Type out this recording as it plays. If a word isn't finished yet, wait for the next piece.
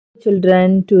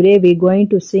Children, today we're going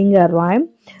to sing a rhyme.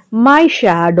 My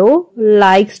shadow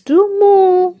likes to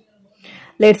move.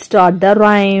 Let's start the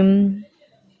rhyme.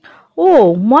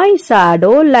 Oh, my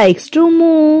shadow likes to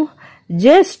move,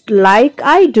 just like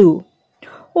I do.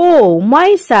 Oh,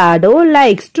 my shadow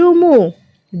likes to move,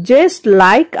 just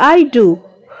like I do.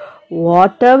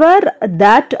 Whatever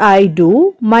that I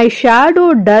do, my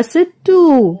shadow does it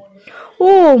too.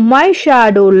 Oh, my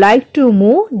shadow likes to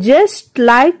move, just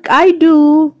like I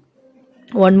do.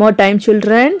 One more time,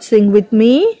 children, sing with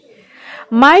me.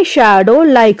 My shadow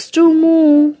likes to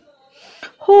move.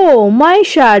 Oh, my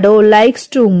shadow likes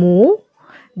to move,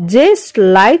 just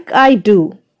like I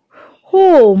do.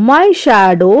 Oh, my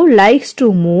shadow likes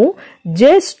to move,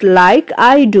 just like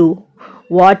I do.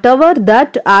 Whatever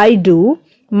that I do,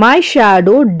 my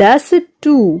shadow does it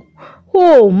too.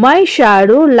 Oh, my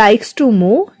shadow likes to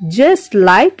move, just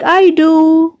like I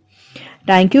do.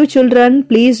 Thank you, children.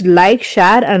 Please like,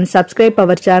 share and subscribe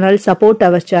our channel. Support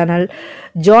our channel.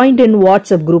 Join in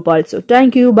WhatsApp group also.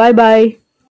 Thank you. Bye-bye.